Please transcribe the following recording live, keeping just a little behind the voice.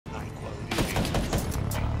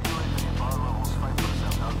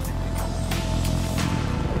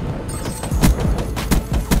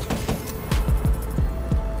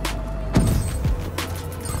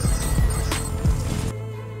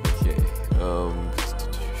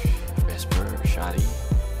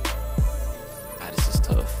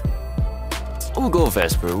We'll go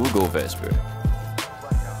Vesper. We'll go Vesper.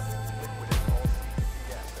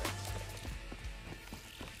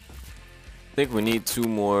 I think we need 2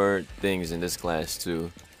 more things in this class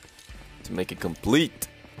too to make it complete.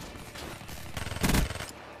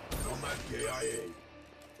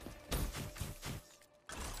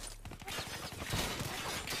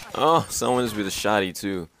 Oh, someone's with a shotty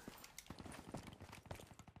too.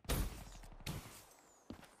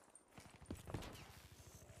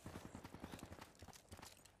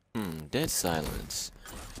 Dead silence.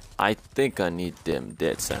 I think I need them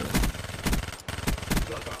dead silence.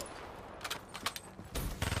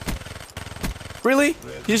 Really?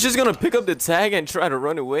 He's just gonna pick up the tag and try to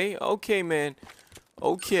run away? Okay, man.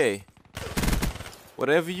 Okay.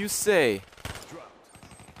 Whatever you say.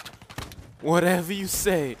 Whatever you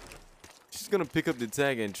say. She's gonna pick up the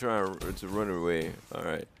tag and try to run away.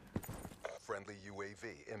 Alright. Friendly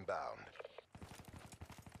UAV inbound.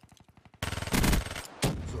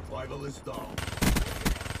 Survival is down.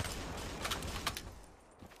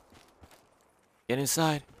 Get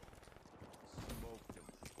inside.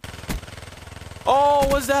 Oh,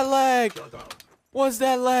 what's that lag? What's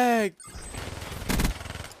that lag?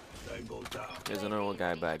 There's another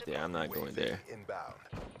guy back there. I'm not going there.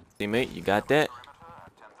 Teammate, you got that?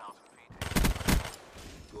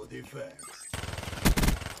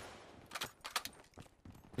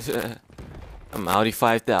 I'm Audi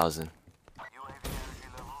 5000.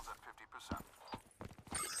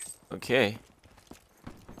 Okay.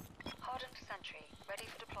 Hardened sentry, ready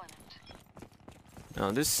for deployment.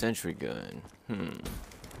 Now this sentry gun.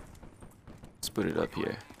 Let's put it up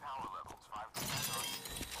here.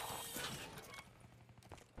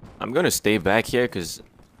 I'm gonna stay back here because,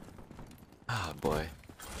 ah, boy,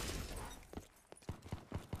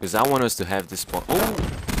 because I want us to have this spawn.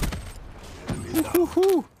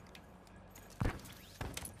 Oh,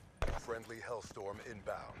 Friendly Hellstorm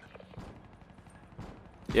inbound.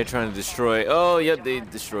 they're trying to destroy. Oh, yep, they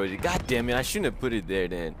destroyed it. God damn it! I shouldn't have put it there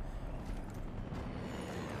then.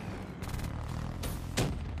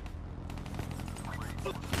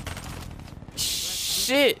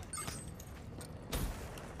 Shit!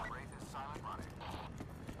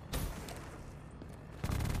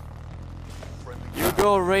 You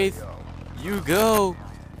go, Wraith. You go.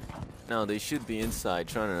 No, they should be inside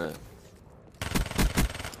trying to,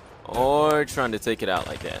 or trying to take it out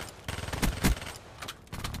like that.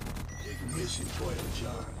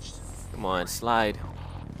 Come on, slide.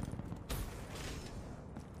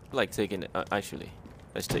 I like taking it. Actually,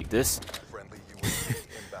 let's take this.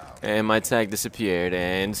 And my tag disappeared,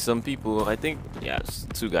 and some people, I think, yeah,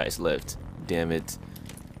 2 guys left. Damn it.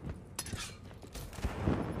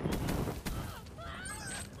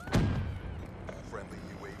 Friendly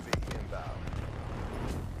UAV inbound.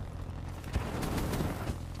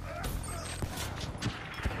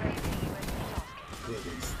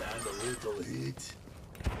 Couldn't stand a little heat.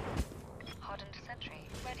 Hardened sentry,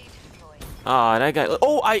 ready to deploy. Ah, that guy.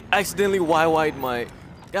 Oh, I accidentally YY'd my.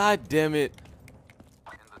 God damn it.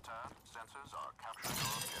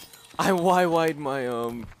 I YY'd my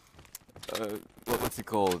what's it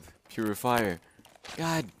called? Purifier.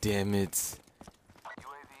 God damn it.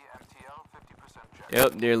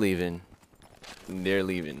 Yep, they're leaving. They're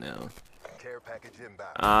leaving now. Care package inbound.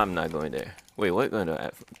 I'm not going there. Wait, what? No, no,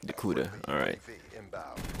 the CUDA. All right.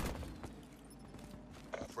 Inbound.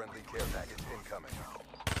 Friendly care package incoming.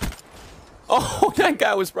 Oh, that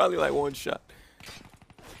guy was probably like 1 shot.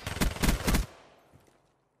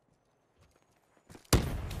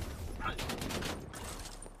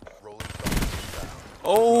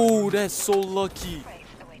 Oh, that's so lucky.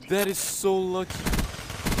 That is so lucky.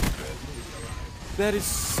 That is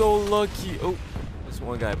so lucky. Oh, there's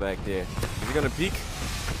 1 guy back there. Is he gonna peek?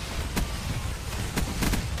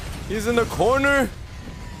 He's in the corner.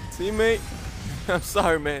 Teammate. I'm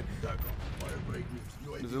sorry, man.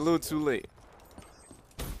 It was a little too late.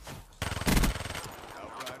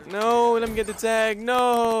 No, let me get the tag.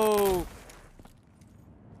 No.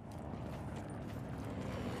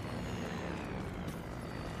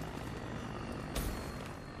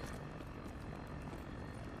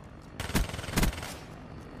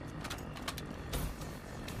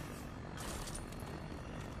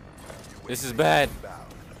 This is bad.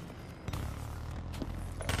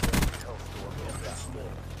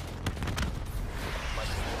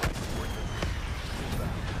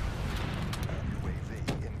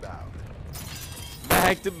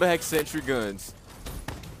 Back-to-back sentry guns.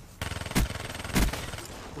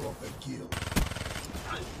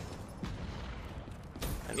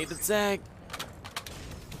 I need the tag.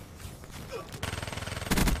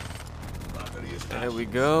 There we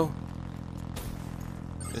go.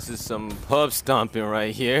 This is some pub stomping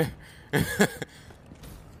right here.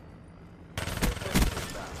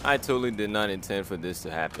 I totally did not intend for this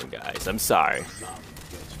to happen, guys. I'm sorry.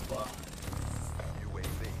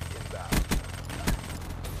 UAV inbound.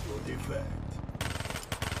 Good effect.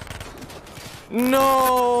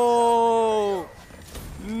 No!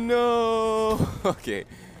 No! Okay.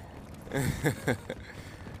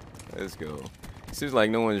 Let's go. Seems like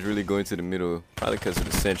no one's really going to the middle. Probably because of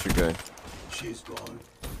the sentry gun. She's gone.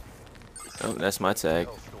 Oh, that's my tag.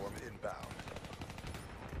 Hellstorm inbound.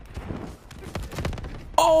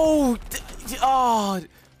 Oh! Oh!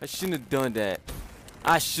 I shouldn't have done that.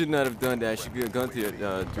 I should not have done that. I should have gone through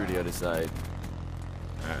the other side.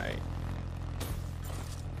 Alright.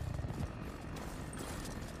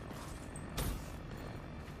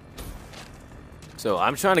 So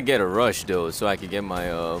I'm trying to get a rush though, so I can get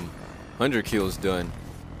my 100 kills done.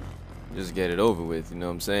 Just get it over with, you know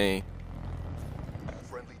what I'm saying?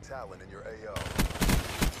 Friendly Talon in your AO.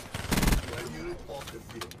 One unit off the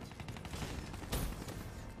field.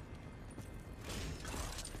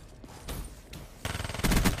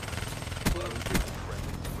 Friendly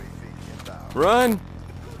UAV inbound. Run!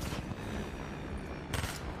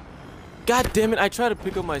 God damn it, I tried to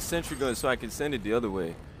pick up my sentry gun so I could send it the other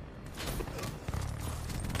way.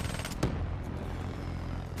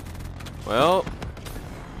 Well,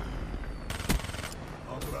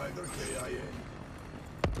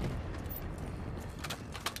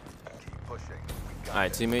 Keep pushing.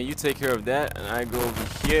 alright, teammate, you take care of that, and I go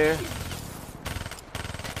over here.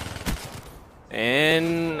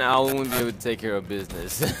 And I won't be able to take care of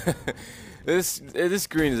business. This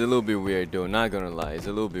screen is a little bit weird, though. Not gonna lie, it's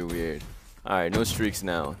a little bit weird. Alright, no streaks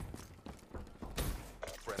now.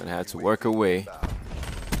 Gonna have to work away.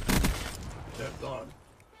 They're done.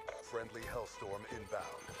 Friendly Hellstorm inbound.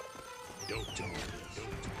 DopeTones.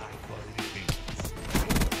 High quality beats.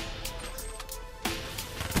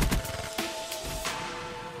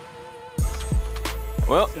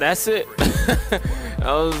 Well, that's it.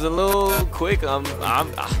 That was a little quick. I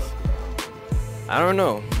don't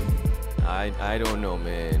know. I don't know,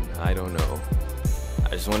 man. I don't know. I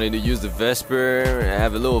just wanted to use the Vesper and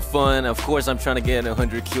have a little fun. Of course, I'm trying to get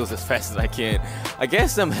 100 kills as fast as I can. I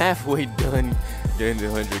guess I'm halfway done getting the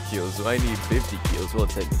 100 kills, so I need 50 kills. Well,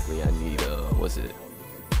 technically, I need, what's it?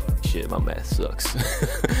 Shit, my math sucks.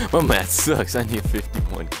 My math sucks. I need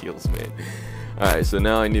 51 kills, man. Alright, so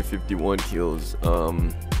now I need 51 kills.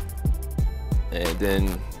 And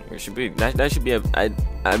then it should be that should be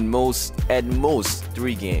at most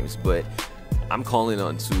 3 games, but I'm calling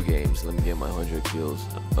on 2 games. Let me get my 100 kills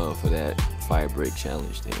for that fire break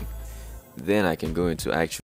challenge thing. Then I can go into actual